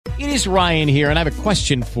It is Ryan here, and I have a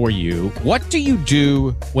question for you. What do you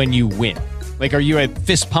do when you win? Like, are you a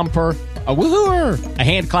fist pumper, a woohooer, a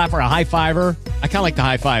hand clapper, a high fiver? I kind of like the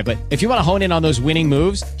high five, but if you want to hone in on those winning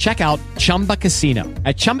moves, check out Chumba Casino.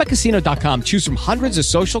 At ChumbaCasino.com, choose from hundreds of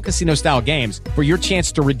social casino-style games for your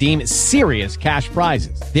chance to redeem serious cash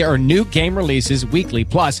prizes. There are new game releases weekly,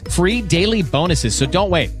 plus free daily bonuses. So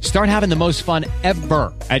don't wait. Start having the most fun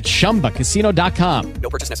ever at ChumbaCasino.com.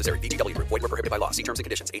 No purchase necessary. VGW. Void where prohibited by law. See terms and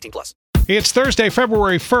conditions. 18+. It's Thursday,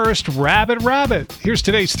 February 1st. Rabbit. Here's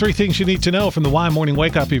today's 3 things you need to know from the Y Morning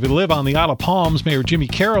Wake Up. If you live on the Isle of Palms, Mayor Jimmy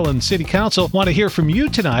Carroll and City Council want to hear from you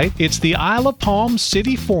tonight. It's the Isle of Palms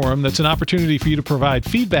City Forum. That's an opportunity for you to provide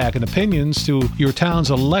feedback and opinions to your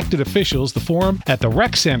town's elected officials. The forum at the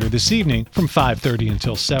Rec Center this evening from 5:30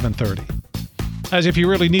 until 7:30. As if you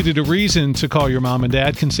really needed a reason to call your mom and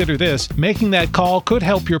dad, consider this. Making that call could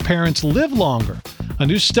help your parents live longer. A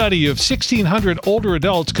new study of 1,600 older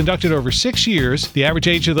adults conducted over 6 years, the average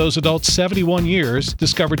age of those adults 71 years,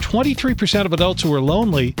 discovered 23% of adults who were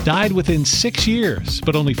lonely died within 6 years,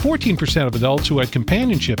 but only 14% of adults who had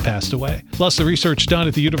companionship passed away. Plus, the research done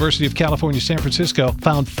at the University of California, San Francisco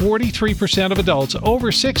found 43% of adults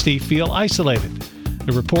over 60 feel isolated.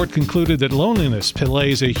 The report concluded that loneliness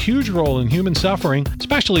plays a huge role in human suffering,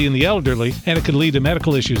 especially in the elderly, and it can lead to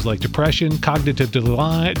medical issues like depression, cognitive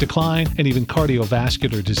decline, and even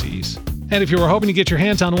cardiovascular disease. And if you were hoping to get your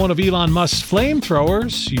hands on one of Elon Musk's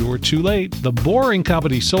flamethrowers, you were too late. The Boring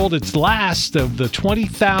Company sold its last of the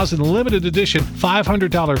 20,000 limited edition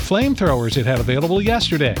 $500 flamethrowers it had available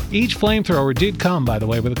yesterday. Each flamethrower did come, by the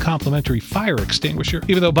way, with a complimentary fire extinguisher.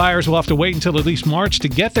 Even though buyers will have to wait until at least March to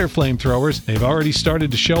get their flamethrowers, they've already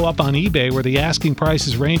started to show up on eBay, where the asking price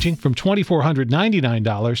is ranging from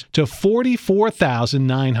 $2,499 to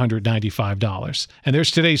 $44,995. And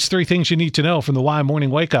there's today's 3 things you need to know from the Y Morning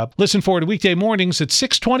Wake Up. Listen for weekday mornings at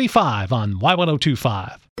 6:25 on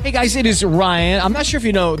Y102.5. Hey guys, it is Ryan. I'm not sure if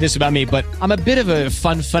you know this about me, but I'm a bit of a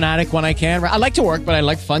fun fanatic when I can. I like to work, but I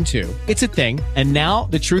like fun too. It's a thing. And now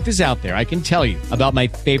the truth is out there. I can tell you about my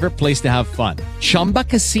favorite place to have fun. Chumba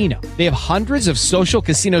Casino. They have hundreds of social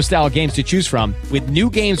casino style games to choose from, with new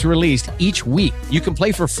games released each week. You can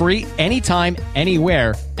play for free anytime,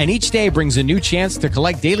 anywhere, and each day brings a new chance to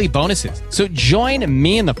collect daily bonuses. So join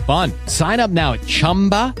me in the fun. Sign up now at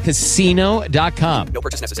ChumbaCasino.com. No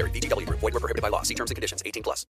purchase necessary. VGW. Void where prohibited by law. See terms and conditions. 18+.